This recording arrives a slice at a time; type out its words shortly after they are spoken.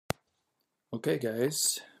Okay,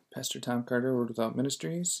 guys, Pastor Tom Carter, Word Without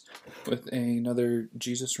Ministries, with another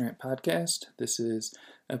Jesus Rant podcast. This is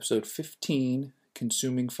episode 15,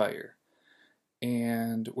 Consuming Fire.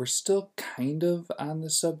 And we're still kind of on the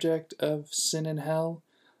subject of sin and hell.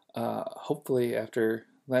 Hopefully, after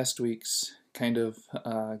last week's kind of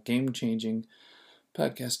game-changing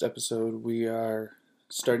podcast episode, we are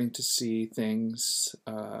starting to see things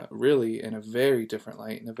really in a very different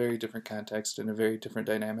light, in a very different context, in a very different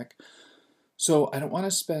dynamic. So I don't want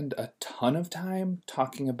to spend a ton of time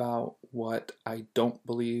talking about what I don't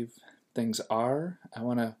believe things are. I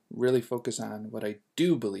want to really focus on what I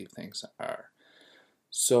do believe things are.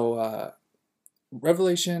 So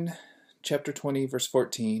Revelation chapter 20, verse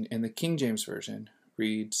 14 in the King James Version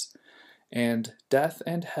reads, "And death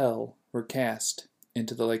and hell were cast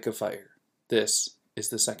into the lake of fire. This is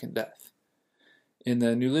the second death." In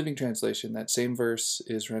the New Living Translation, that same verse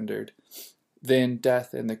is rendered, "Then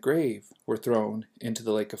death and the grave were thrown into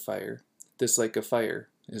the lake of fire. This lake of fire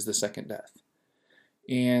is the second death."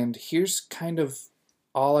 And here's kind of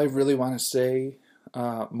all I really want to say,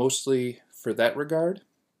 mostly for that regard,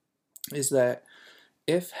 is that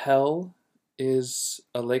if hell is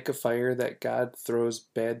a lake of fire that God throws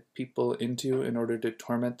bad people into in order to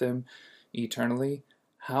torment them eternally,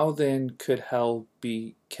 how then could hell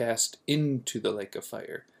be cast into the lake of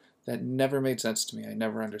fire? That never made sense to me. I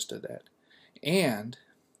never understood that. And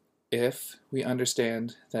if we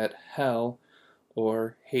understand that hell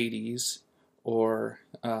or Hades or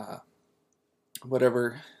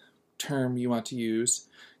whatever term you want to use,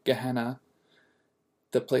 Gehenna,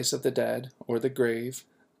 the place of the dead or the grave,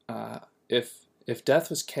 if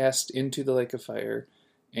death was cast into the lake of fire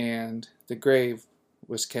and the grave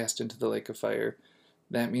was cast into the lake of fire,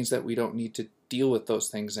 that means that we don't need to deal with those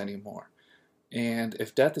things anymore. And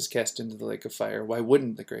if death is cast into the lake of fire, why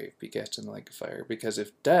wouldn't the grave be cast in the lake of fire? Because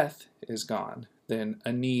if death is gone, then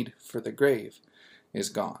a need for the grave is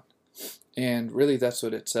gone. And really that's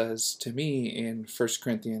what it says to me in 1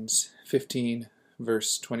 Corinthians 15,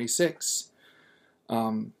 verse 26.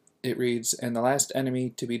 It reads, "And the last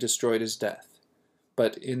enemy to be destroyed is death."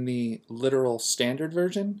 But in the literal standard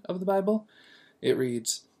version of the Bible, it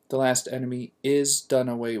reads, "The last enemy is done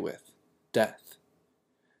away with, death."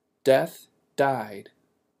 Death died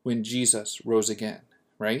when Jesus rose again,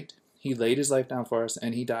 right? He laid his life down for us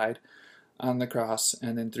and he died on the cross,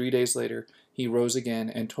 and then 3 days later he rose again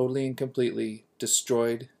and totally and completely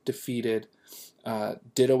destroyed, defeated,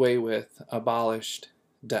 did away with, abolished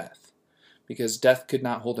death, because death could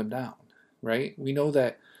not hold him down, right? We know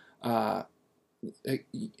that, again,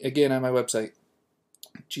 on my website,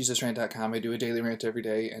 JesusRant.com, I do a daily rant every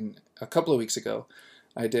day, and a couple of weeks ago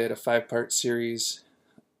I did a 5-part series,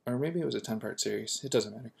 or maybe it was a 10-part series, it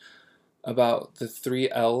doesn't matter, about the 3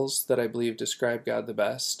 L's that I believe describe God the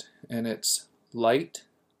best, and it's light,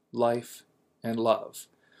 life, and love.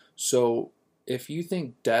 So if you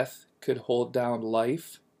think death could hold down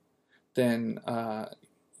life, then I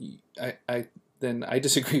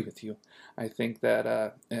disagree with you. I think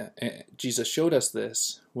that Jesus showed us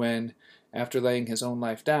this when, after laying his own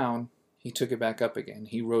life down, he took it back up again.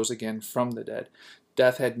 He rose again from the dead.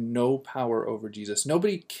 Death had no power over Jesus.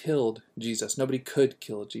 Nobody killed Jesus. Nobody could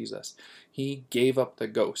kill Jesus. He gave up the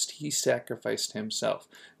ghost. He sacrificed himself.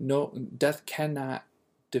 No, death cannot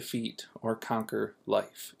defeat or conquer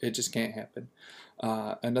life. It just can't happen.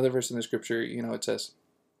 Another verse in the scripture, it says,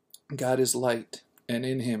 "God is light, and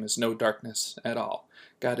in him is no darkness at all."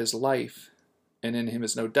 God is life, and in him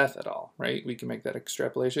is no death at all, right? We can make that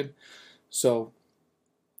extrapolation. So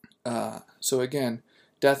again,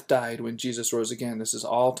 death died when Jesus rose again. This is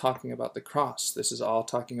all talking about the cross. This is all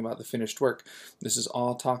talking about the finished work. This is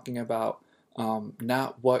all talking about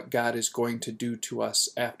not what God is going to do to us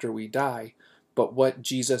after we die, but what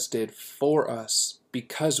Jesus did for us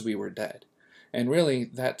because we were dead. And really,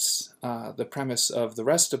 that's the premise of the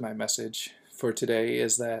rest of my message for today,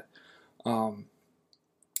 is that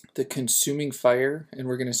the consuming fire, and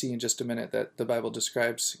we're going to see in just a minute that the Bible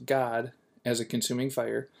describes God as a consuming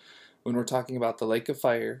fire. When we're talking about the lake of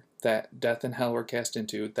fire that death and hell were cast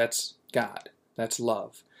into, that's God. That's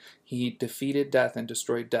love. He defeated death and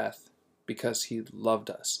destroyed death because he loved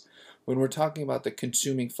us. When we're talking about the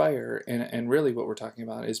consuming fire, and really what we're talking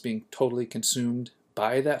about is being totally consumed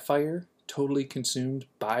by that fire, totally consumed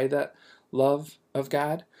by that love of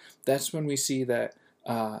God, that's when we see that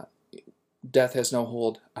death has no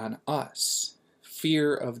hold on us.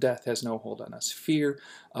 Fear of death has no hold on us. Fear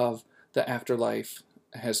of the afterlife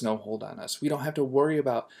has no hold on us. We don't have to worry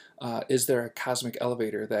about, is there a cosmic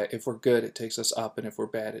elevator that if we're good, it takes us up, and if we're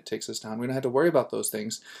bad, it takes us down. We don't have to worry about those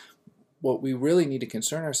things what we really need to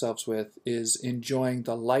concern ourselves with is enjoying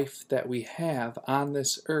the life that we have on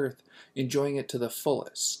this earth, enjoying it to the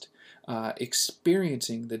fullest,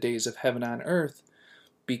 experiencing the days of heaven on earth,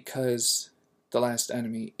 because the last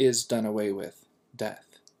enemy is done away with, death.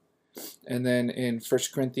 And then in 1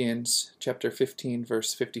 Corinthians chapter 15,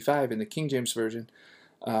 verse 55, in the King James Version,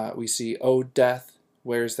 we see, O death,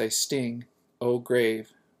 where is thy sting? O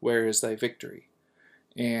grave, where is thy victory?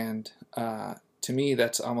 And to me,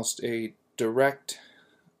 that's almost a direct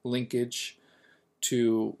linkage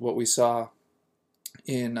to what we saw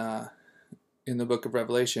in the book of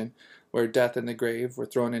Revelation, where death and the grave were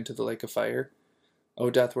thrown into the lake of fire. O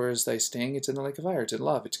death, where is thy sting? It's in the lake of fire. It's in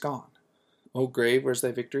love. It's gone. O grave, where's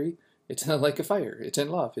thy victory? It's in the lake of fire. It's in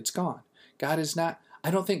love. It's gone. God is not, I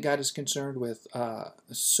don't think God is concerned with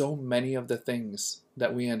so many of the things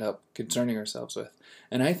that we end up concerning ourselves with.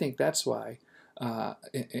 And I think that's why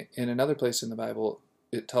in another place in the Bible,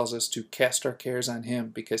 it tells us to cast our cares on Him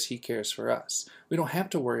because He cares for us. We don't have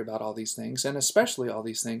to worry about all these things, and especially all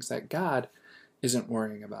these things that God isn't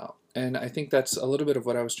worrying about. And I think that's a little bit of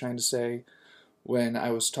what I was trying to say when I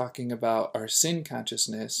was talking about our sin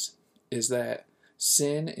consciousness, is that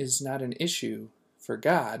sin is not an issue for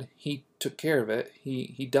God. He took care of it.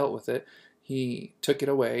 He dealt with it. He took it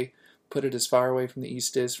away, put it as far away from the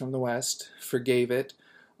east is from the west, forgave it,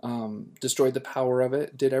 destroyed the power of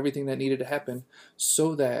it, did everything that needed to happen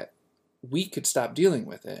so that we could stop dealing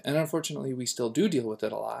with it. And unfortunately, we still do deal with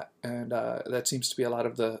it a lot. And that seems to be a lot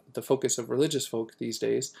of the focus of religious folk these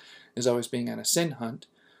days, is always being on a sin hunt.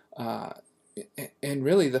 And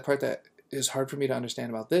really, the part that is hard for me to understand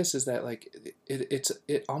about this is that, like,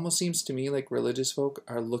 it almost seems to me like religious folk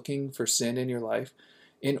are looking for sin in your life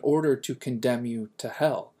in order to condemn you to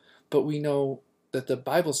hell. But we know that the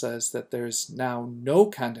Bible says that there's now no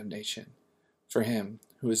condemnation for him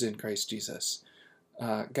who is in Christ Jesus.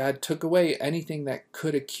 God took away anything that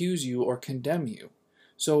could accuse you or condemn you.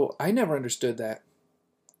 So I never understood that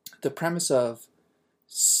the premise of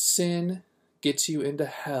sin gets you into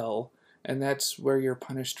hell, and that's where you're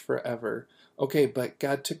punished forever. Okay, but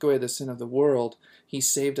God took away the sin of the world. He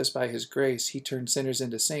saved us by His grace. He turned sinners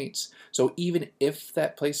into saints. So even if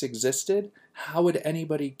that place existed, how would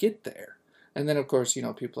anybody get there? And then, of course,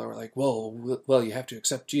 people are like, well, you have to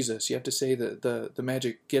accept Jesus. You have to say the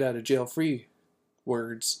magic get out of jail free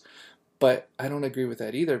words. But I don't agree with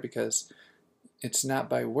that either, because it's not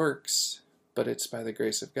by works, but it's by the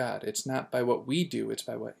grace of God. It's not by what we do, it's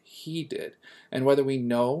by what He did. And whether we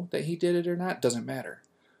know that He did it or not doesn't matter.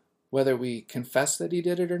 Whether we confess that He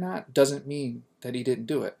did it or not doesn't mean that He didn't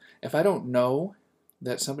do it. If I don't know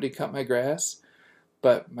that somebody cut my grass,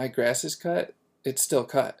 but my grass is cut, it's still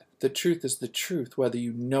cut. The truth is the truth, whether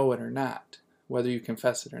you know it or not, whether you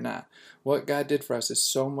confess it or not. What God did for us is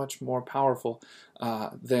so much more powerful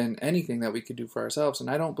than anything that we could do for ourselves. And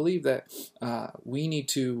I don't believe that we need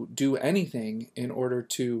to do anything in order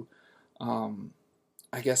to,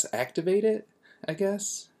 activate it, I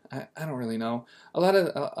guess. I don't really know. A lot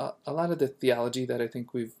of the theology that I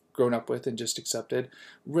think we've grown up with and just accepted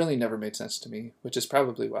really never made sense to me, which is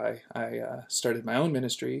probably why I started my own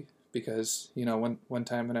ministry. Because, one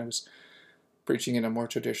time when I was preaching in a more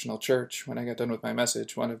traditional church, when I got done with my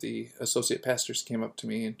message, one of the associate pastors came up to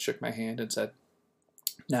me and shook my hand and said,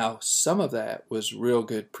 now, some of that was real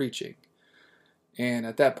good preaching. And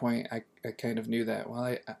at that point, I kind of knew that, well,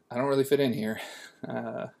 I don't really fit in here.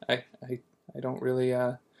 I don't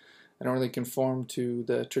really conform to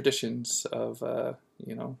the traditions of,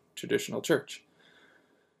 traditional church.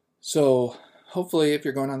 So hopefully, if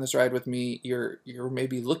you're going on this ride with me, you're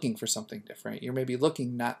maybe looking for something different. You're maybe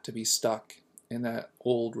looking not to be stuck in that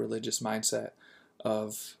old religious mindset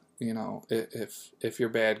of, if you're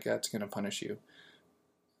bad, God's going to punish you.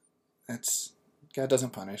 God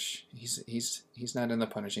doesn't punish. He's not in the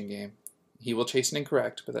punishing game. He will chasten and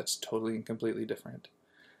correct, but that's totally and completely different.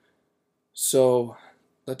 So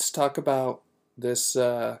let's talk about this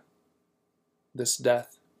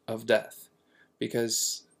death of death,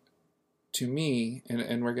 because to me,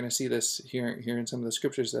 and we're going to see this here in some of the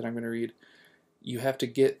scriptures that I'm going to read, you have to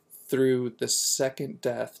get through the second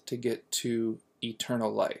death to get to eternal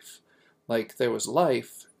life. Like there was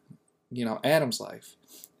life, Adam's life,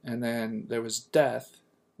 and then there was death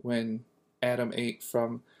when Adam ate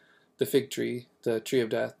from the fig tree, the tree of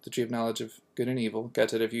death, the tree of knowledge of good and evil. God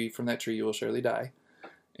said, if you eat from that tree, you will surely die.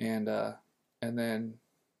 And then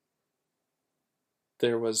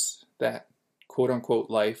there was that quote-unquote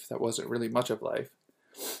life that wasn't really much of life.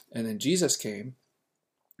 And then Jesus came,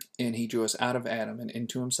 and He drew us out of Adam and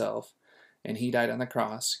into Himself, and He died on the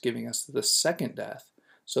cross, giving us the second death,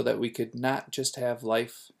 so that we could not just have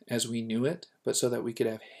life as we knew it, but so that we could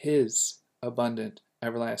have His abundant,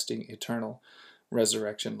 everlasting, eternal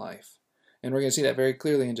resurrection life. And we're going to see that very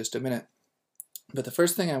clearly in just a minute. But the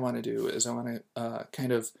first thing I want to do is I want to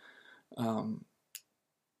kind of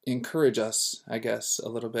encourage us, I guess, a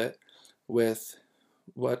little bit with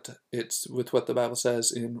what the Bible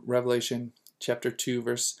says in Revelation chapter 2,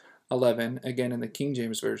 verse 11, again in the King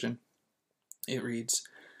James Version. It reads,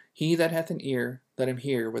 "He that hath an ear, let him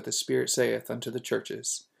hear what the Spirit saith unto the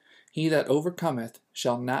churches. He that overcometh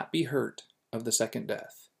shall not be hurt of the second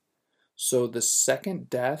death." So the second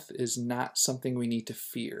death is not something we need to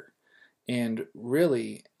fear. And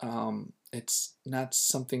really, it's not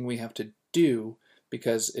something we have to do,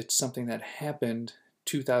 because it's something that happened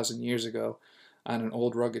 2,000 years ago on an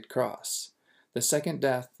old rugged cross. The second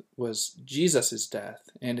death was Jesus' death,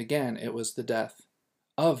 and again, it was the death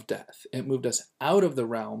of death. It moved us out of the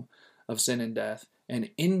realm of sin and death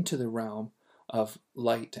and into the realm of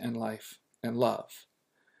light and life and love.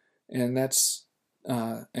 And that's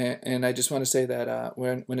and I just want to say that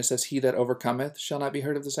when it says "he that overcometh shall not be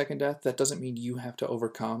hurt of the second death," that doesn't mean you have to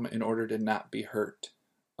overcome in order to not be hurt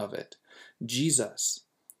of it. Jesus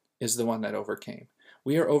is the one that overcame.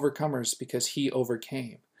 We are overcomers because He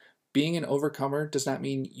overcame. Being an overcomer does not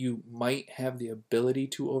mean you might have the ability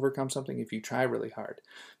to overcome something if you try really hard.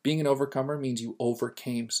 Being an overcomer means you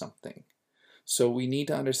overcame something. So we need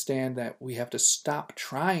to understand that we have to stop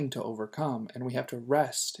trying to overcome, and we have to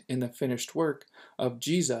rest in the finished work of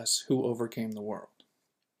Jesus who overcame the world.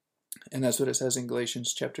 And that's what it says in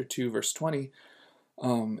Galatians chapter 2, verse 20.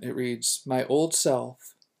 It reads, "My old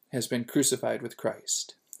self has been crucified with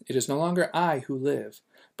Christ. It is no longer I who live,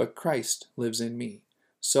 but Christ lives in me.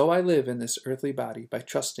 So I live in this earthly body by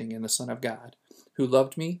trusting in the Son of God, who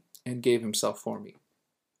loved me and gave Himself for me."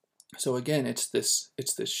 So again, it's this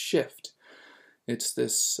shift. It's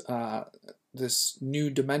this new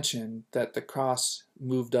dimension that the cross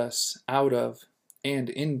moved us out of and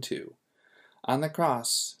into. On the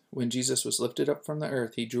cross, when Jesus was lifted up from the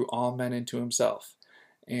earth, He drew all men into Himself.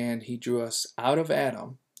 And He drew us out of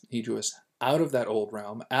Adam. He drew us out of that old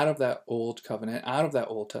realm, out of that old covenant, out of that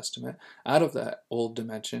Old Testament, out of that old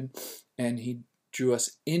dimension. And He drew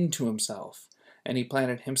us into Himself. And He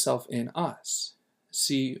planted Himself in us.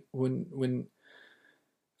 See, when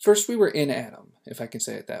first we were in Adam, if I can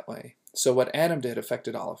say it that way. So what Adam did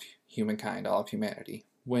affected all of humankind, all of humanity.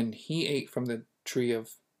 When he ate from the tree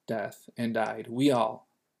of death and died, we all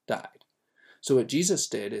died. So what Jesus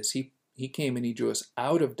did is he came and He drew us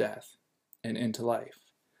out of death and into life.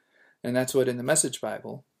 And that's what in the Message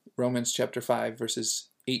Bible, Romans chapter 5, verses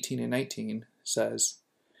 18 and 19 says,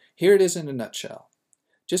 "Here it is in a nutshell.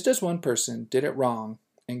 Just as one person did it wrong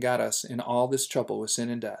and got us in all this trouble with sin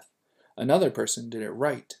and death, another person did it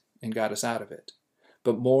right and got us out of it.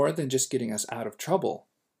 But more than just getting us out of trouble,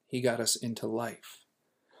 He got us into life.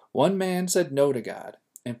 One man said no to God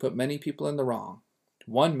and put many people in the wrong.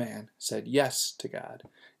 One man said yes to God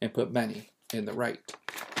and put many in the right."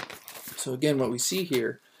 So again, what we see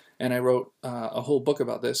here, and I wrote a whole book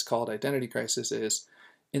about this called Identity Crisis, is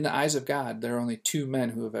in the eyes of God, there are only two men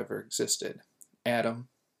who have ever existed. Adam,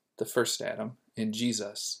 the first Adam, and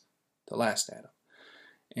Jesus, the last Adam.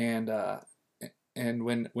 And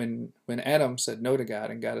when Adam said no to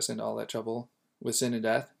God and got us into all that trouble with sin and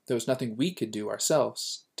death, there was nothing we could do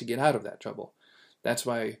ourselves to get out of that trouble. That's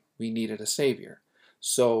why we needed a Savior.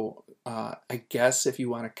 So I guess if you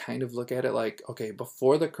want to kind of look at it like, okay,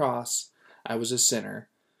 before the cross, I was a sinner,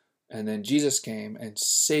 and then Jesus came and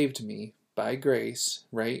saved me by grace,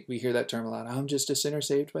 right? We hear that term a lot. I'm just a sinner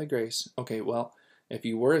saved by grace. Okay, well, if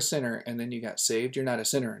you were a sinner and then you got saved, you're not a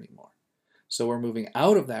sinner anymore. So we're moving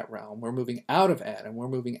out of that realm. We're moving out of Adam. We're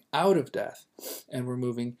moving out of death. And we're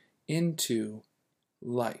moving into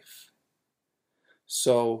life.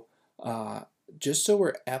 So just so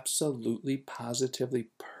we're absolutely, positively,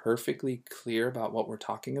 perfectly clear about what we're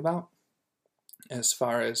talking about, as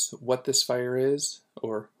far as what this fire is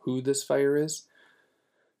or who this fire is,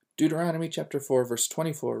 Deuteronomy chapter 4, verse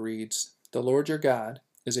 24 reads, "The Lord your God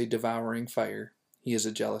is a devouring fire. He is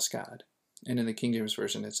a jealous God." And in the King James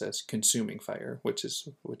Version it says consuming fire, which is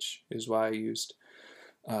why I used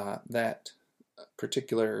that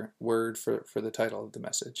particular word for the title of the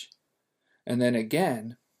message. And then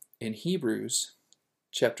again, in Hebrews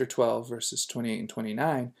chapter 12, verses 28 and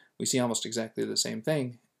 29, we see almost exactly the same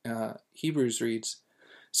thing. Hebrews reads,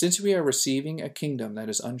 "Since we are receiving a kingdom that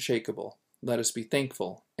is unshakable, let us be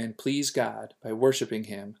thankful and please God by worshiping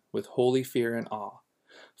Him with holy fear and awe.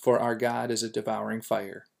 For our God is a devouring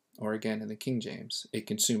fire," or again in the King James, a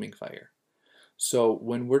consuming fire. So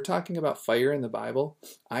when we're talking about fire in the Bible,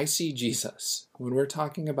 I see Jesus. When we're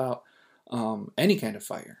talking about any kind of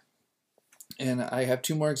fire, and I have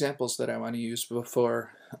two more examples that I want to use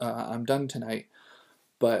before I'm done tonight.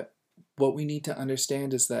 But what we need to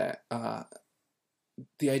understand is that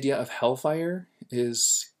the idea of hellfire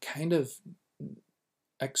is kind of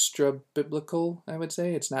extra biblical, I would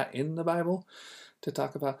say. It's not in the Bible to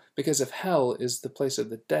talk about, because if hell is the place of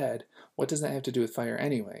the dead, what does that have to do with fire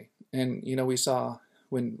anyway? And we saw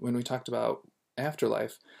when we talked about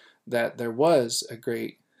afterlife that there was a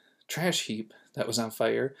great trash heap that was on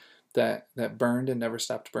fire that burned and never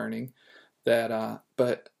stopped burning. But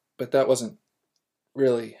that wasn't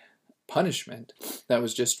really punishment. That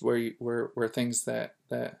was just where things that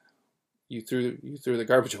you threw the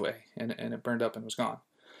garbage away and it burned up and was gone.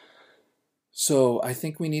 So I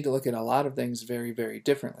think we need to look at a lot of things very, very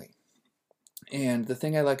differently. And the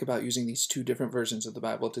thing I like about using these two different versions of the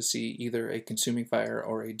Bible to see either a consuming fire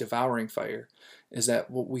or a devouring fire is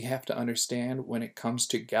that what we have to understand when it comes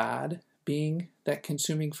to God being that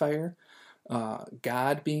consuming fire,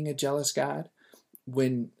 God being a jealous God,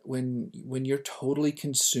 when you're totally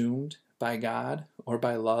consumed by God or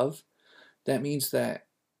by love, that means that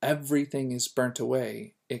everything is burnt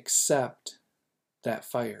away except that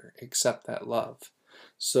fire, except that love.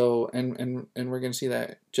 So, and we're going to see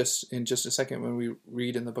that just in just a second when we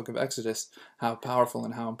read in the book of Exodus how powerful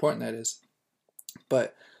and how important that is.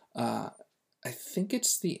 But I think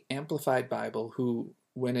it's the Amplified Bible who,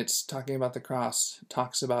 when it's talking about the cross,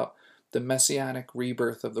 talks about the messianic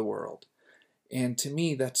rebirth of the world. And to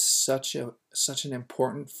me, that's such an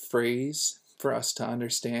important phrase for us to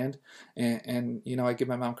understand. And I give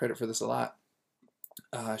my mom credit for this a lot.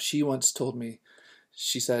 She once told me,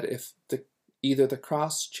 she said, if either the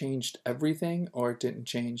cross changed everything or it didn't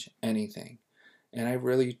change anything. And I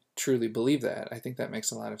really, truly believe that. I think that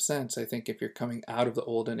makes a lot of sense. I think if you're coming out of the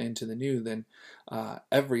old and into the new, then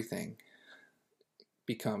everything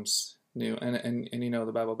becomes new. And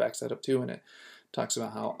the Bible backs that up too, and it talks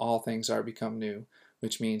about how all things are become new,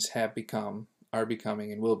 which means have become, are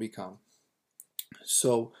becoming, and will become.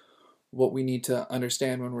 So what we need to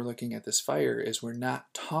understand when we're looking at this fire is we're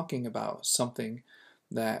not talking about something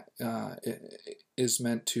that is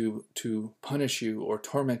meant to punish you or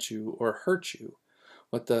torment you or hurt you.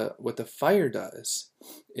 What the fire does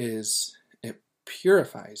is it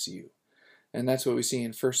purifies you, and that's what we see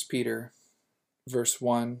in 1 Peter,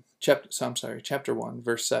 chapter 1,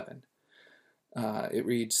 verse 7. It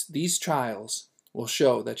reads, "These trials will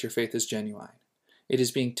show that your faith is genuine. It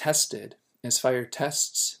is being tested as fire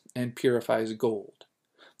tests and purifies gold,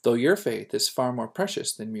 though your faith is far more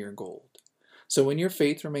precious than mere gold. So when your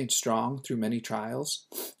faith remains strong through many trials,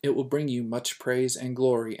 it will bring you much praise and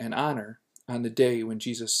glory and honor on the day when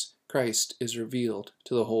Jesus Christ is revealed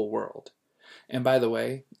to the whole world." And by the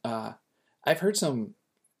way, I've heard some,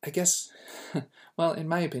 I guess, well, in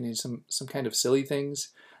my opinion, some kind of silly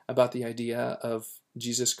things about the idea of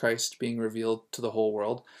Jesus Christ being revealed to the whole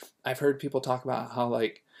world. I've heard people talk about how,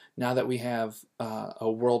 like, now that we have a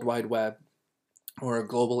World Wide Web or a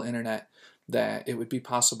global internet, that it would be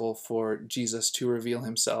possible for Jesus to reveal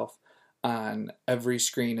himself on every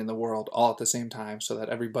screen in the world all at the same time, so that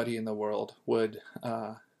everybody in the world would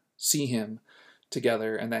see him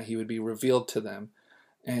together and that he would be revealed to them.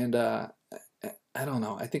 And I don't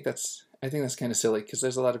know. I think that's kind of silly, because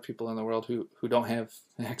there's a lot of people in the world who don't have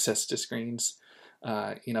access to screens,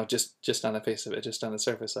 just on the face of it, just on the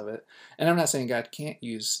surface of it. And I'm not saying God can't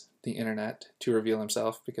use the internet to reveal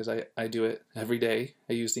himself, because I do it every day.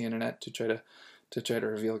 I use the internet to try to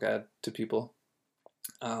reveal God to people.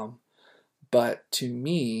 But to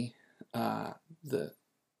me,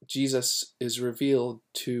 Jesus is revealed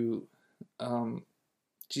to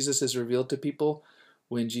people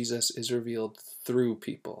when Jesus is revealed through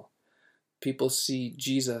people. People see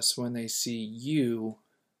Jesus when they see you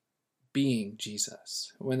being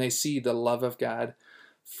Jesus, when they see the love of God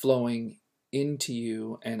flowing into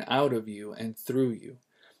you and out of you and through you.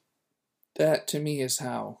 That, to me, is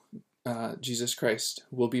how Jesus Christ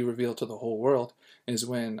will be revealed to the whole world, is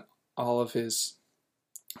when all of his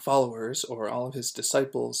followers or all of his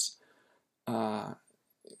disciples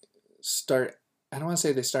start, I don't want to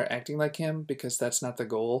say they start acting like him, because that's not the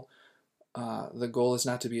goal. The goal is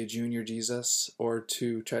not to be a junior Jesus or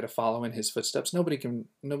to try to follow in his footsteps. Nobody can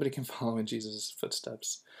follow in Jesus'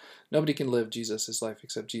 footsteps. Nobody can live Jesus' life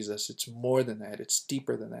except Jesus. It's more than that. It's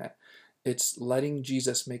deeper than that. It's letting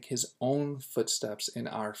Jesus make his own footsteps in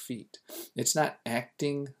our feet. It's not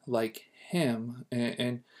acting like him.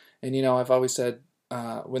 And I've always said,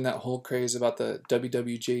 when that whole craze about the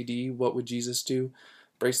WWJD, what would Jesus do?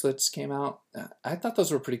 bracelets came out. I thought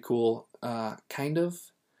those were pretty cool. Kind of.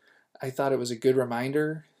 I thought it was a good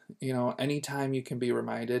reminder. Anytime you can be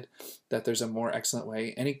reminded that there's a more excellent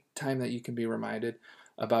way, anytime that you can be reminded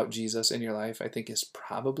about Jesus in your life, I think is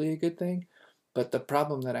probably a good thing. But the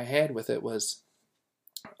problem that I had with it was,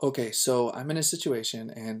 okay, so I'm in a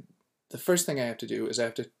situation, and the first thing I have to do is I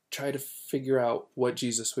have to try to figure out what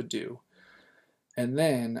Jesus would do. And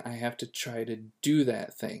then I have to try to do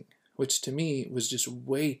that thing, which to me was just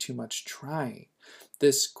way too much trying.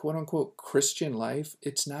 This quote-unquote Christian life,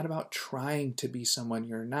 it's not about trying to be someone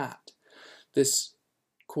you're not. This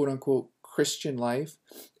quote-unquote Christian life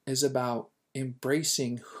is about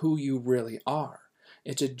embracing who you really are.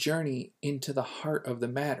 It's a journey into the heart of the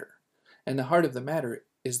matter. And the heart of the matter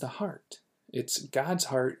is the heart. It's God's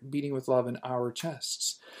heart beating with love in our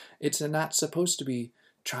chests. It's not supposed to be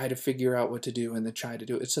try to figure out what to do and then try to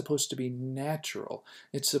do it. It's supposed to be natural.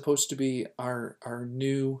 It's supposed to be our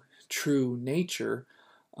new true nature,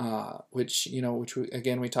 which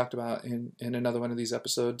we talked about in another one of these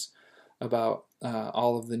episodes about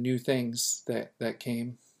all of the new things that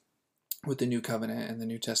came with the new covenant and the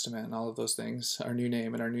New Testament and all of those things, our new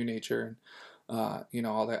name and our new nature, and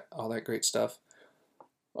all that great stuff.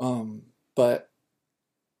 But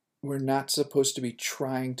we're not supposed to be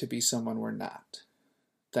trying to be someone we're not.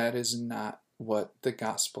 That is not what the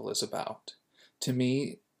gospel is about. To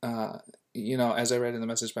me, as I read in the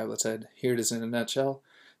Message Bible, it said, here it is in a nutshell.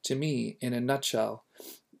 To me, in a nutshell,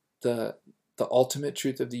 the ultimate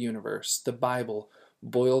truth of the universe, the Bible,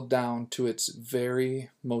 boiled down to its very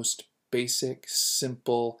most basic,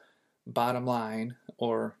 simple bottom line,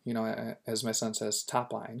 or, as my son says,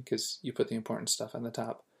 top line, because you put the important stuff on the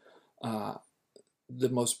top. The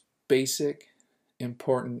most basic,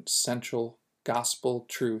 important, central gospel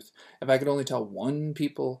truth. If I could only tell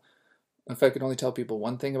people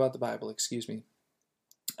one thing about the Bible,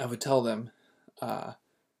 I would tell them, God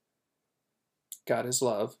is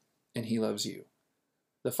love, and he loves you.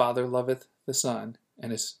 The Father loveth the Son,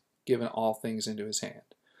 and has given all things into his hand.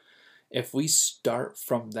 If we start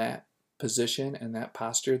from that position and that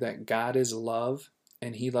posture that God is love,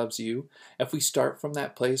 and he loves you, if we start from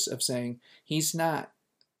that place of saying, he's not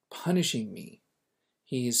punishing me,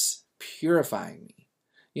 he's purifying me.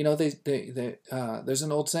 There's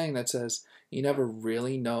an old saying that says, you never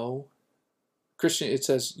really know. It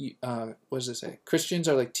says, what does it say? Christians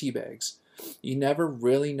are like tea bags. You never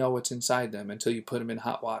really know what's inside them until you put them in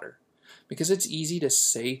hot water. Because it's easy to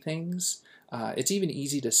say things. It's even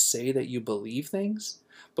easy to say that you believe things.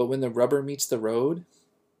 But when the rubber meets the road,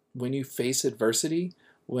 when you face adversity,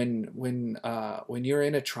 when you're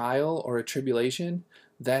in a trial or a tribulation,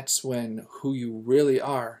 that's when who you really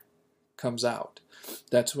are comes out.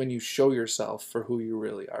 That's when you show yourself for who you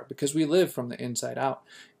really are. Because we live from the inside out,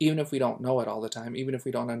 even if we don't know it all the time, even if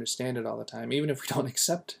we don't understand it all the time, even if we don't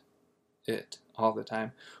accept it all the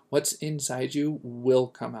time. What's inside you will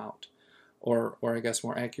come out. Or I guess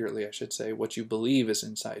more accurately, I should say, what you believe is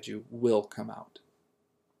inside you will come out.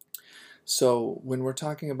 So when we're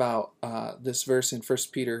talking about this verse in 1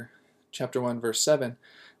 Peter chapter 1, verse 7,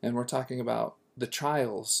 and we're talking about the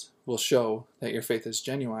trials will show that your faith is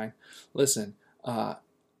genuine, listen, I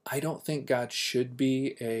don't think God should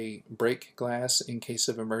be a break glass in case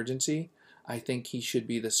of emergency. I think he should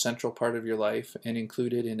be the central part of your life and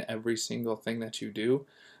included in every single thing that you do.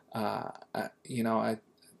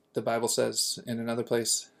 The Bible says in another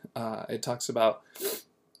place, it talks about,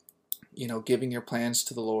 giving your plans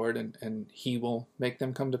to the Lord and he will make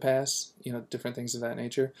them come to pass, different things of that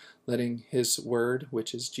nature. Letting his word,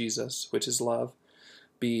 which is Jesus, which is love,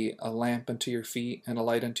 be a lamp unto your feet and a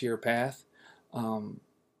light unto your path.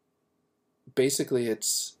 Basically,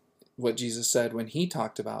 it's what Jesus said when he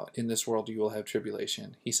talked about, in this world you will have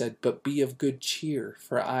tribulation. He said, but be of good cheer,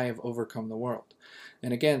 for I have overcome the world.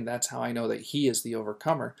 And again, that's how I know that he is the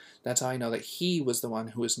overcomer. That's how I know that he was the one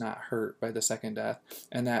who was not hurt by the second death,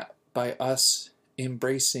 and that by us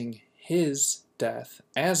embracing his death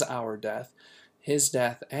as our death, his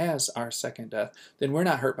death as our second death, then we're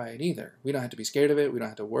not hurt by it either. We don't have to be scared of it. We don't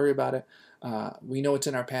have to worry about it. We know it's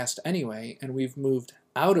in our past anyway, and we've moved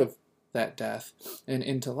out of that death and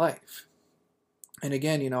into life. And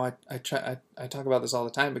again, I talk about this all the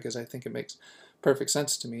time because I think it makes perfect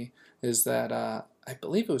sense to me, is that I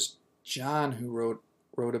believe it was John who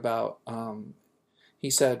wrote about, he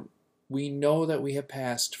said, we know that we have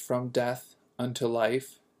passed from death unto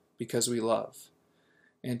life because we love.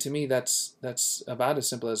 And to me, that's about as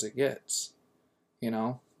simple as it gets.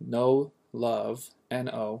 No love,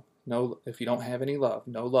 N-O. No, if you don't have any love,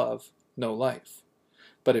 no life.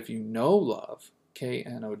 But if you know love,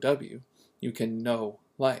 K-N-O-W, you can know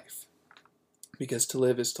life. because to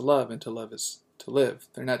live is to love, and to love is to live.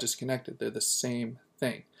 They're not just connected, they're the same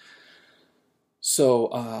thing. So,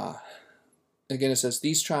 again, it says,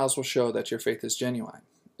 these trials will show that your faith is genuine.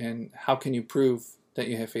 And how can you prove that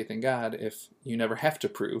you have faith in God if you never have to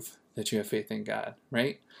prove that you have faith in God,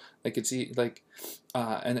 right? Like it's like,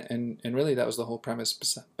 and really that was the whole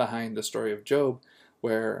premise behind the story of Job,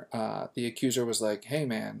 where the accuser was like, "Hey,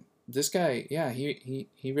 man, this guy, yeah, he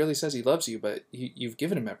really says he loves you, but you've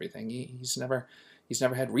given him everything. He's never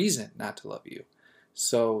had reason not to love you."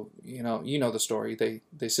 So you know the story.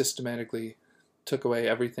 They systematically took away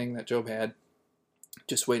everything that Job had,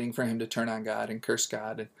 just waiting for him to turn on God and curse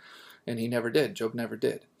God, and he never did. Job never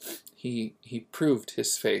did. He proved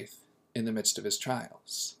his faith in the midst of his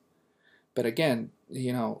trials. But again,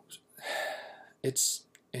 it's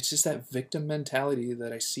just that victim mentality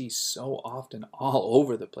that I see so often all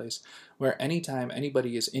over the place, where anytime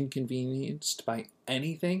anybody is inconvenienced by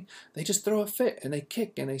anything, they just throw a fit and they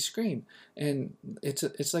kick and they scream. And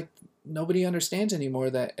it's like nobody understands anymore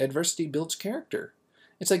that adversity builds character.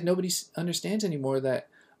 It's like nobody understands anymore that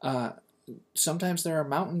sometimes there are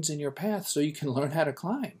mountains in your path so you can learn how to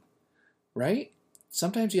climb, right?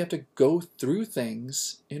 Sometimes you have to go through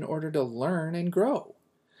things in order to learn and grow.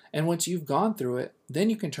 And once you've gone through it, then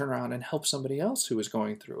you can turn around and help somebody else who is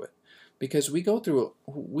going through it. Because we all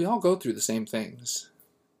go through the same things.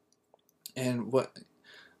 And what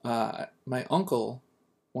my uncle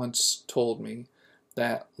once told me,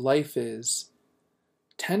 that life is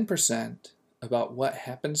 10% about what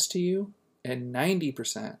happens to you and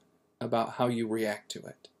 90% about how you react to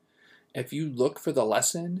it. If you look for the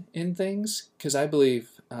lesson in things, because I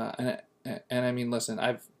believe, and I mean, listen,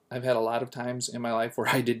 I've had a lot of times in my life where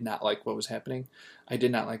I did not like what was happening. I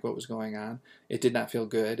did not like what was going on. It did not feel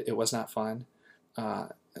good. It was not fun.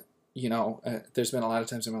 There's been a lot of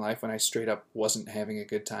times in my life when I straight up wasn't having a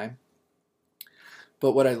good time.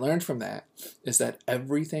 But what I learned from that is that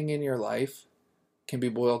everything in your life can be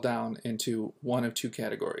boiled down into one of two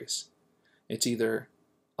categories. It's either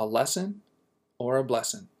a lesson or a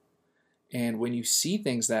blessing. And when you see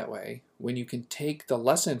things that way, when you can take the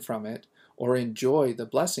lesson from it or enjoy the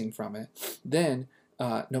blessing from it, then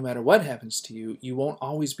no matter what happens to you, you won't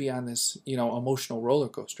always be on this, emotional roller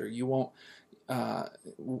coaster. You won't,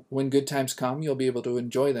 when good times come, you'll be able to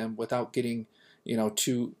enjoy them without getting,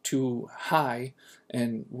 too high.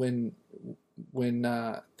 And when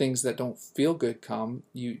things that don't feel good come,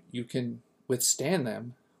 you can withstand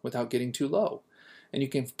them without getting too low. And you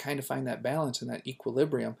can kind of find that balance and that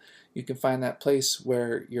equilibrium. You can find that place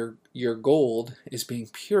where your gold is being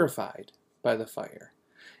purified by the fire.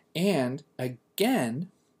 And again,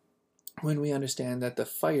 when we understand that the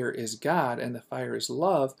fire is God and the fire is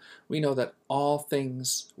love, we know that all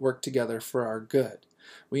things work together for our good.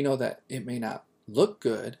 We know that it may not look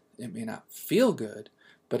good, it may not feel good,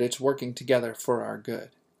 but it's working together for our good.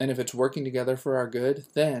 And if it's working together for our good,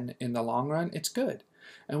 then in the long run, it's good.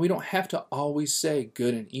 And we don't have to always say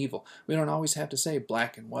good and evil. We don't always have to say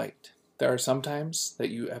black and white. There are some times that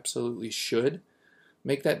you absolutely should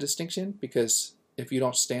make that distinction, because if you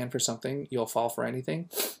don't stand for something, you'll fall for anything.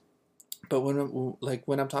 But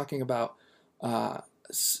when I'm talking about, I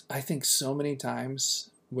think so many times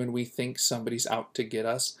when we think somebody's out to get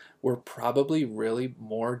us, we're probably really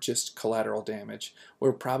more just collateral damage.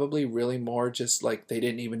 We're probably really more just like they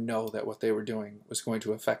didn't even know that what they were doing was going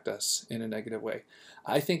to affect us in a negative way.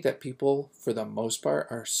 I think that people, for the most part,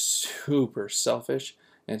 are super selfish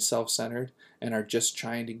and self-centered and are just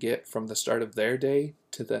trying to get from the start of their day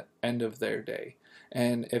to the end of their day.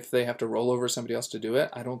 And if they have to roll over somebody else to do it,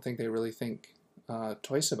 I don't think they really think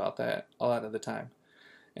twice about that a lot of the time.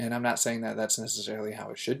 And I'm not saying that that's necessarily how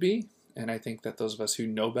it should be. And I think that those of us who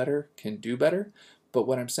know better can do better. But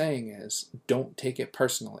what I'm saying is, don't take it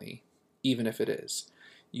personally, even if it is.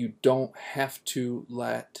 You don't have to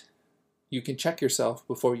you can check yourself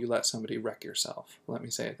before you let somebody wreck yourself. Let me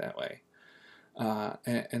say it that way.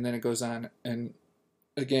 And then it goes on, and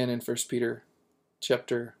again in 1 Peter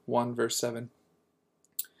chapter 1, verse 7.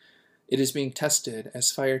 It is being tested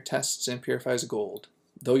as fire tests and purifies gold,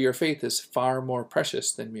 though your faith is far more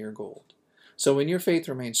precious than mere gold. So when your faith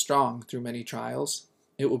remains strong through many trials,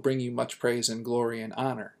 it will bring you much praise and glory and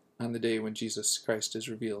honor on the day when Jesus Christ is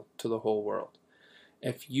revealed to the whole world.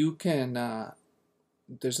 If you can,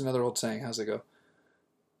 there's another old saying, how's it go?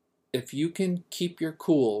 If you can keep your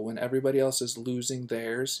cool when everybody else is losing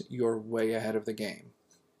theirs, you're way ahead of the game.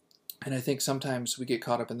 And I think sometimes we get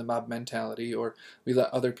caught up in the mob mentality, or we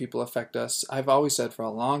let other people affect us. I've always said for a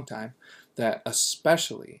long time that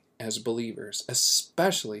especially as believers,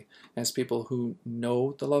 especially as people who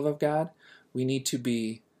know the love of God, we need to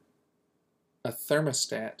be a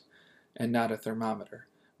thermostat and not a thermometer.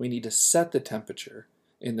 We need to set the temperature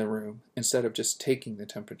in the room instead of just taking the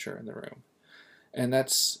temperature in the room. And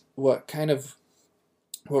that's what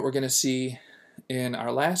we're going to see in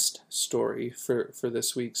our last story for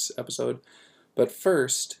this week's episode. But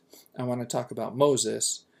first, I want to talk about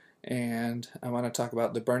Moses, and I want to talk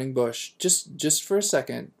about the burning bush just for a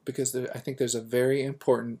second, because I think there's a very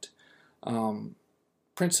important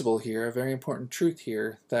principle here, a very important truth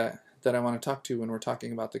here that I want to talk to when we're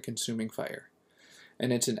talking about the consuming fire.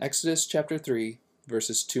 And it's in Exodus chapter 3,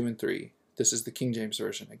 verses 2 and 3. This is the King James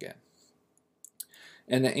Version again.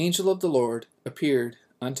 And the angel of the Lord appeared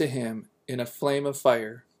unto him in a flame of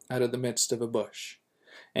fire out of the midst of a bush.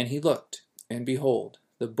 And he looked, and behold,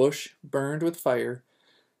 the bush burned with fire,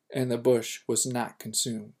 and the bush was not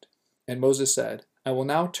consumed. And Moses said, I will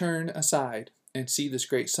now turn aside and see this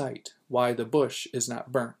great sight, why the bush is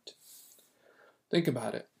not burnt. Think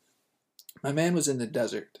about it. My man was in the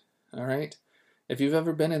desert, all right? If you've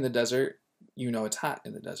ever been in the desert, you know it's hot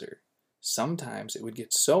in the desert. Sometimes it would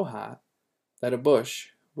get so hot that a bush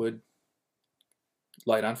would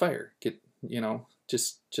light on fire,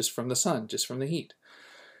 just from the sun, just from the heat.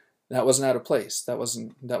 That wasn't out of place. That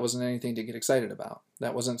wasn't anything to get excited about.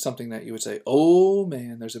 That wasn't something that you would say, oh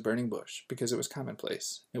man, there's a burning bush, because it was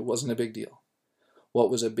commonplace. It wasn't a big deal. What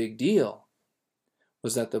was a big deal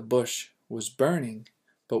was that the bush was burning,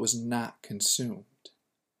 but was not consumed.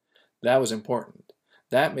 That was important.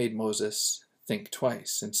 That made Moses think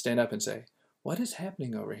twice and stand up and say, what is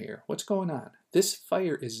happening over here? What's going on? This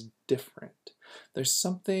fire is different. There's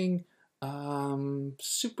something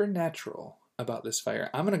supernatural about this fire.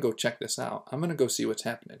 I'm going to go check this out. I'm going to go see what's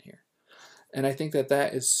happening here. And I think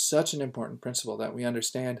that is such an important principle, that we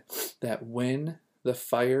understand that when the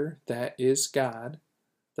fire that is God,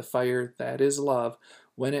 the fire that is love,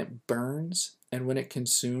 when it burns and when it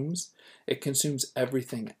consumes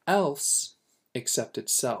everything else except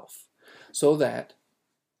itself. So that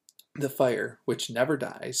the fire, which never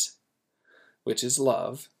dies, which is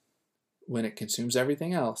love, when it consumes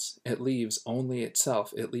everything else, it leaves only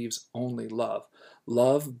itself. It leaves only love.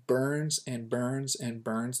 Love burns and burns and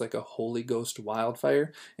burns like a Holy Ghost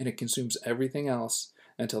wildfire, and it consumes everything else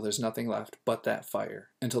until there's nothing left but that fire,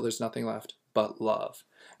 until there's nothing left but love.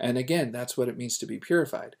 And again, that's what it means to be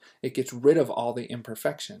purified. It gets rid of all the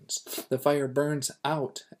imperfections. The fire burns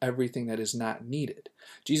out everything that is not needed.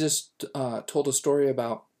 Jesus told a story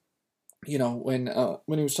about, when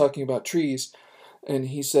he was talking about trees, and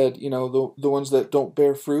he said, the ones that don't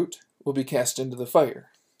bear fruit will be cast into the fire.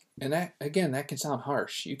 And that can sound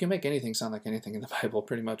harsh. You can make anything sound like anything in the Bible,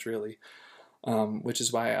 pretty much, really, which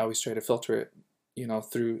is why I always try to filter it,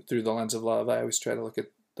 through the lens of love. I always try to look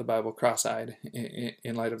at the Bible cross-eyed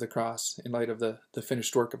in light of the cross, in light of the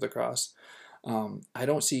finished work of the cross. I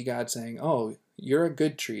don't see God saying, oh, you're a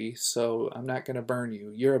good tree, so I'm not going to burn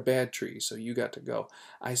you. You're a bad tree, so you got to go.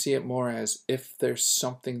 I see it more as, if there's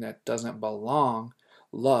something that doesn't belong,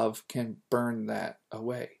 love can burn that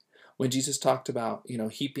away. When Jesus talked about,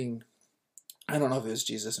 heaping, I don't know if it was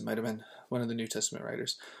Jesus, it might have been one of the New Testament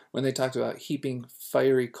writers, when they talked about heaping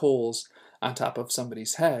fiery coals on top of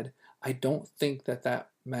somebody's head, I don't think that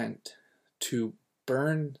meant to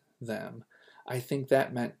burn them. I think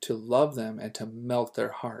that meant to love them and to melt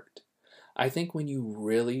their heart. I think when you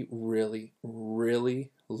really, really,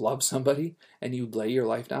 really love somebody and you lay your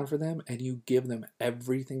life down for them and you give them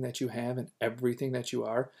everything that you have and everything that you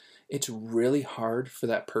are, it's really hard for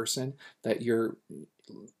that person that you're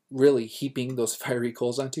really heaping those fiery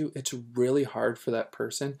coals onto. It's really hard for that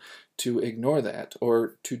person to ignore that,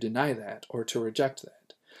 or to deny that, or to reject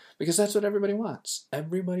that. Because that's what everybody wants.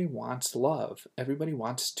 Everybody wants love. Everybody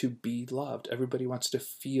wants to be loved. Everybody wants to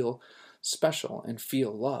feel special and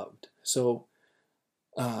feel loved. So,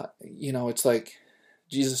 it's like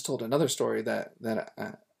Jesus told another story that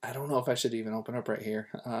I don't know if I should even open up right here,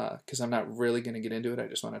 because I'm not really going to get into it. I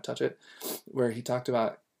just want to touch it, where he talked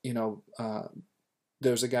about,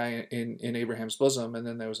 there was a guy in Abraham's bosom, and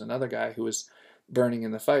then there was another guy who was burning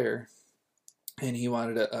in the fire, and he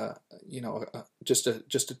wanted just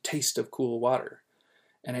a taste of cool water.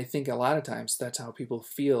 And I think a lot of times that's how people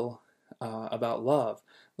feel about love.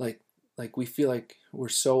 Like we feel like we're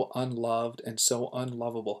so unloved and so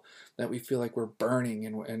unlovable that we feel like we're burning,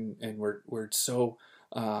 and we're so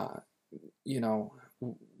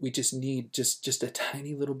we just need just a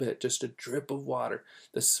tiny little bit, just a drip of water.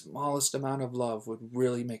 The smallest amount of love would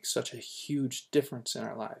really make such a huge difference in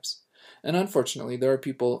our lives. And unfortunately, there are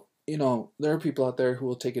people out there who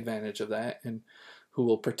will take advantage of that, and who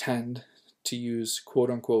will pretend to use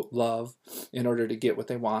quote unquote love in order to get what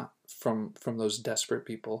they want from those desperate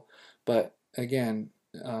people. But again,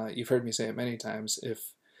 you've heard me say it many times,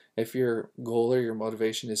 If your goal or your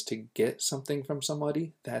motivation is to get something from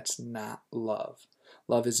somebody, that's not love.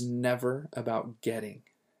 Love is never about getting,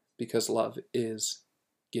 because love is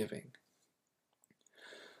giving.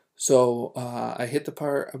 So I hit the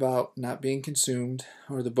part about not being consumed,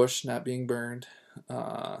 or the bush not being burned.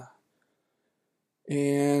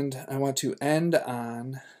 And I want to end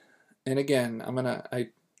on, and again,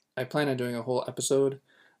 I plan on doing a whole episode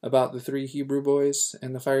about the 3 Hebrew boys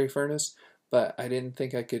in the fiery furnace, but I didn't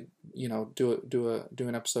think I could, do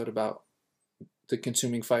an episode about the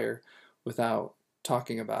consuming fire without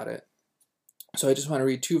talking about it. So I just want to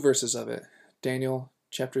read 2 verses of it. Daniel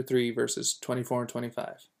chapter 3, verses 24 and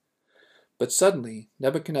 25. But suddenly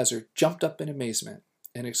Nebuchadnezzar jumped up in amazement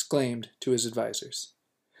and exclaimed to his advisers,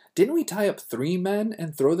 "Didn't we tie up 3 men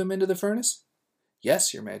and throw them into the furnace?"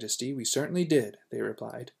 "Yes, your majesty, we certainly did," they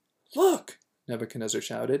replied. "Look," Nebuchadnezzar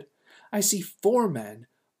shouted, "I see 4 men,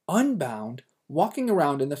 unbound, walking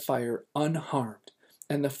around in the fire unharmed,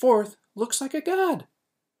 and the 4th looks like a god."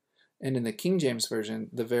 And in the King James Version,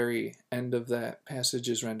 the very end of that passage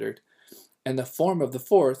is rendered, "And the form of the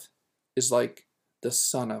 4th is like the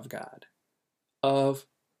Son of God." Of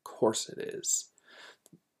course it is.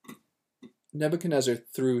 Nebuchadnezzar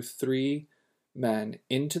threw 3 men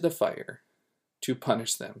into the fire to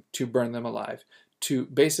punish them, to burn them alive, to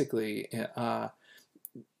basically that's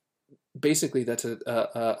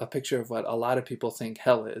a picture of what a lot of people think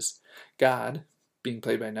hell is. God, being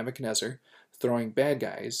played by Nebuchadnezzar, throwing bad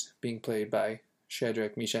guys, being played by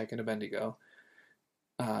Shadrach, Meshach, and Abednego,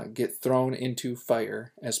 get thrown into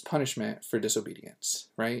fire as punishment for disobedience,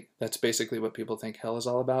 right? That's basically what people think hell is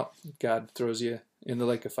all about. God throws you in the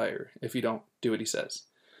lake of fire if you don't do what he says.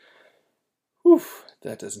 Whew,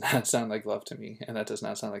 that does not sound like love to me, and that does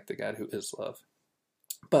not sound like the God who is love.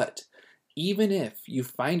 But even if you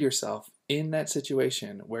find yourself in that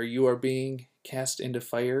situation where you are being cast into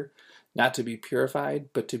fire, not to be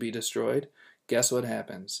purified, but to be destroyed, guess what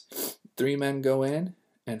happens? 3 men go in,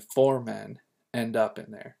 and 4 men end up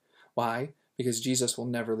in there. Why? Because Jesus will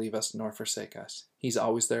never leave us nor forsake us. He's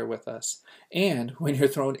always there with us. And when you're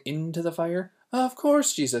thrown into the fire, of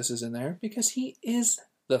course Jesus is in there, because he is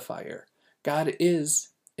the fire. God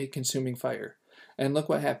is a consuming fire. And look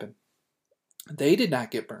what happened. They did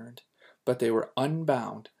not get burned, but they were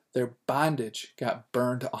unbound. Their bondage got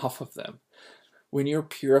burned off of them. When you're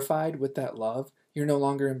purified with that love, you're no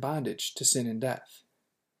longer in bondage to sin and death.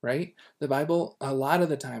 Right? The Bible, a lot of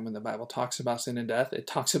the time when the Bible talks about sin and death, it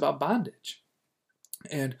talks about bondage.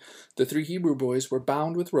 And the 3 Hebrew boys were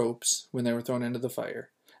bound with ropes when they were thrown into the fire.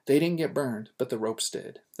 They didn't get burned, but the ropes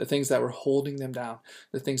did. The things that were holding them down,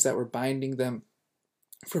 the things that were binding them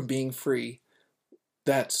from being free,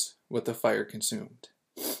 that's what the fire consumed.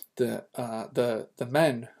 The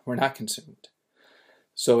men were not consumed.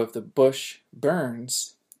 So if the bush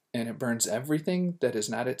burns, and it burns everything that is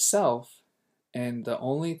not itself, and the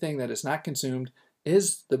only thing that is not consumed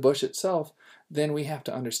is the bush itself, then we have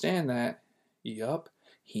to understand that,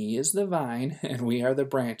 he is the vine and we are the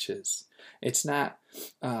branches. It's not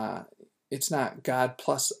God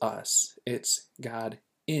plus us, it's God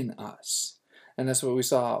in us. And that's what we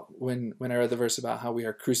saw when I read the verse about how we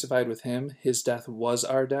are crucified with him. His death was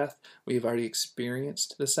our death. We've already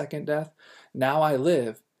experienced the second death. Now I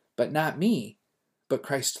live, but not me, but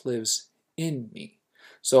Christ lives in me.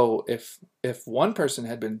 So if one person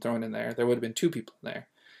had been thrown in there, there would have been 2 people in there,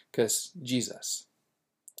 because Jesus,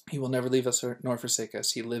 he will never leave us nor forsake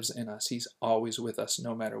us. He lives in us. He's always with us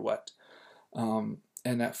no matter what. And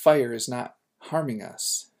that fire is not harming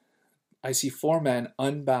us. I see 4 men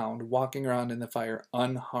unbound walking around in the fire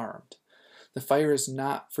unharmed. The fire is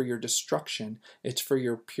not for your destruction, it's for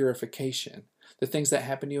your purification. The things that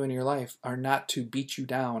happen to you in your life are not to beat you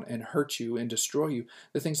down and hurt you and destroy you.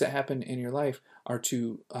 The things that happen in your life are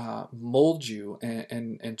to mold you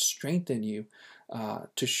and strengthen you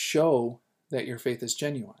to show that your faith is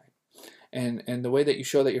genuine. And the way that you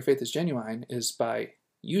show that your faith is genuine is by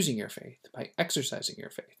using your faith, by exercising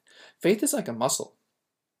your faith. Faith is like a muscle.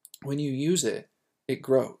 When you use it, it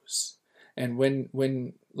grows. And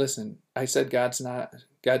listen, I said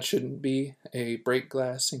God shouldn't be a break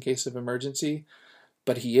glass in case of emergency,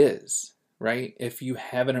 but he is, right? If you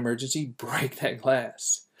have an emergency, break that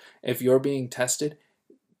glass. If you're being tested,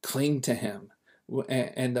 cling to him.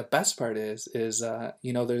 And the best part is there's a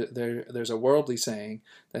worldly saying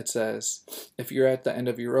that says, if you're at the end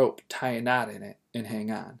of your rope, tie a knot in it and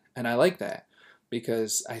hang on. And I like that,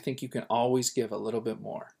 because I think you can always give a little bit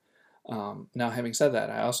more. Now, having said that,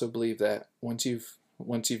 I also believe that once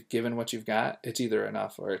you've given what you've got, it's either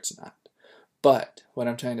enough or it's not. But what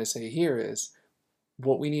I'm trying to say here is,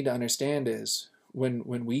 what we need to understand is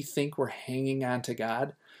when we think we're hanging on to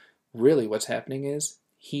God, really what's happening is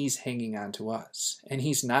he's hanging on to us, and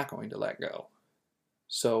he's not going to let go.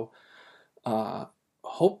 So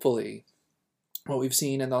hopefully what we've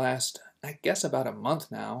seen in the last, I guess, about a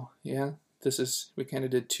month now, we kind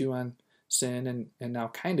of did 2 on sin and now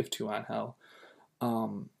kind of 2 on hell.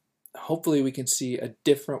 Hopefully we can see a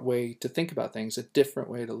different way to think about things, a different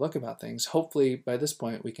way to look about things. Hopefully by this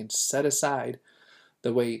point we can set aside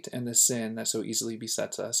the weight and the sin that so easily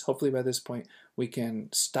besets us. Hopefully by this point we can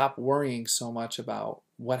stop worrying so much about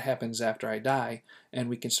what happens after I die, and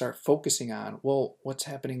we can start focusing on, well, what's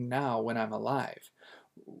happening now when I'm alive?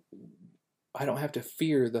 I don't have to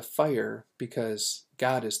fear the fire because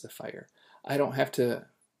God is the fire. I don't have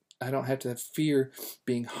to fear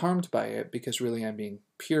being harmed by it because really I'm being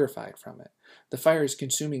purified from it. The fire is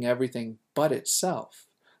consuming everything but itself.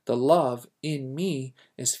 The love in me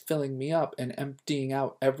is filling me up and emptying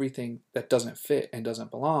out everything that doesn't fit and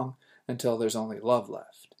doesn't belong until there's only love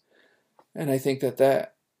left. And I think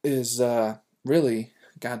that is really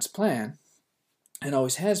God's plan, and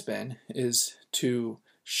always has been, is to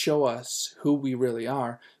show us who we really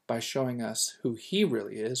are by showing us who he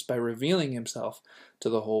really is, by revealing himself to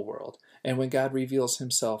the whole world. And when God reveals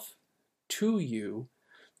himself to you,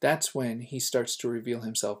 that's when he starts to reveal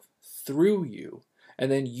himself through you. And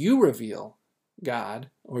then you reveal God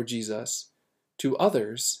or Jesus to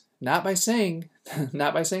others, not by saying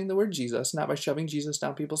the word Jesus, not by shoving Jesus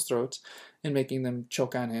down people's throats and making them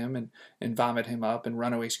choke on him and vomit him up and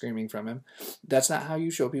run away screaming from him. That's not how you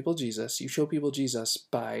show people Jesus. You show people Jesus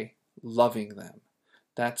by loving them.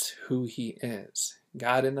 That's who he is.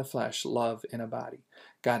 God in the flesh, love in a body.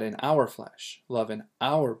 God in our flesh, love in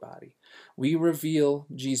our body. We reveal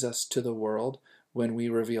Jesus to the world when we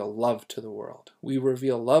reveal love to the world. We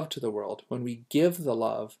reveal love to the world when we give the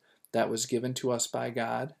love that was given to us by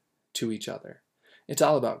God to each other. It's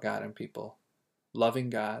all about God and people. Loving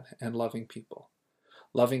God and loving people.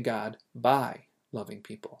 Loving God by loving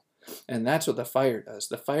people. And that's what the fire does.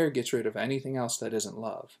 The fire gets rid of anything else that isn't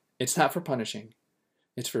love. It's not for punishing.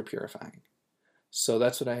 It's for purifying. So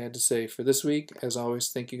that's what I had to say for this week. As always,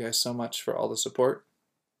 thank you guys so much for all the support.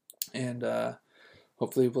 And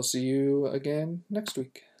hopefully we'll see you again next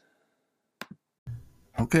week.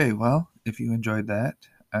 Okay, well, if you enjoyed that,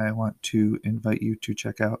 I want to invite you to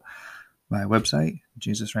check out my website,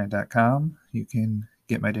 JesusRant.com. You can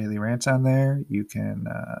get my daily rants on there. You can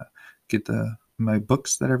get my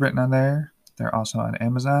books that I've written on there. They're also on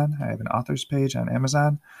Amazon. I have an author's page on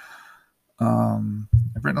Amazon.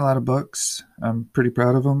 I've written a lot of books. I'm pretty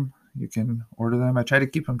proud of them. You can order them. I try to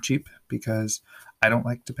keep them cheap because I don't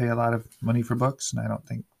like to pay a lot of money for books, and I don't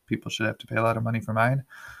think people should have to pay a lot of money for mine.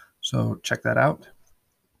 So check that out.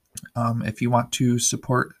 If you want to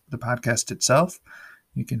support the podcast itself,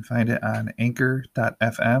 you can find it on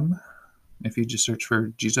anchor.fm. If you just search for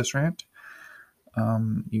Jesus Rant,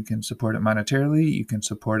 you can support it monetarily. You can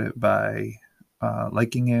support it by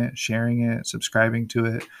liking it, sharing it, subscribing to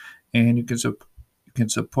it, and you can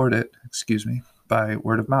support it, by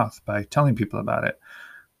word of mouth, by telling people about it,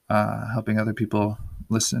 helping other people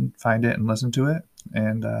find it and listen to it.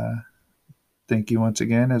 And thank you once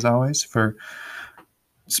again, as always, for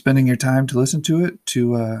spending your time to listen to it,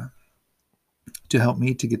 to help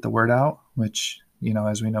me to get the word out, which,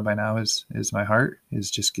 as we know by now, is my heart, is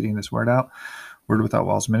just getting this word out. Word Without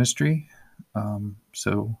Walls Ministry.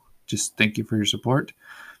 So just thank you for your support.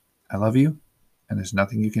 I love you, and there's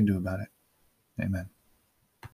nothing you can do about it. Amen.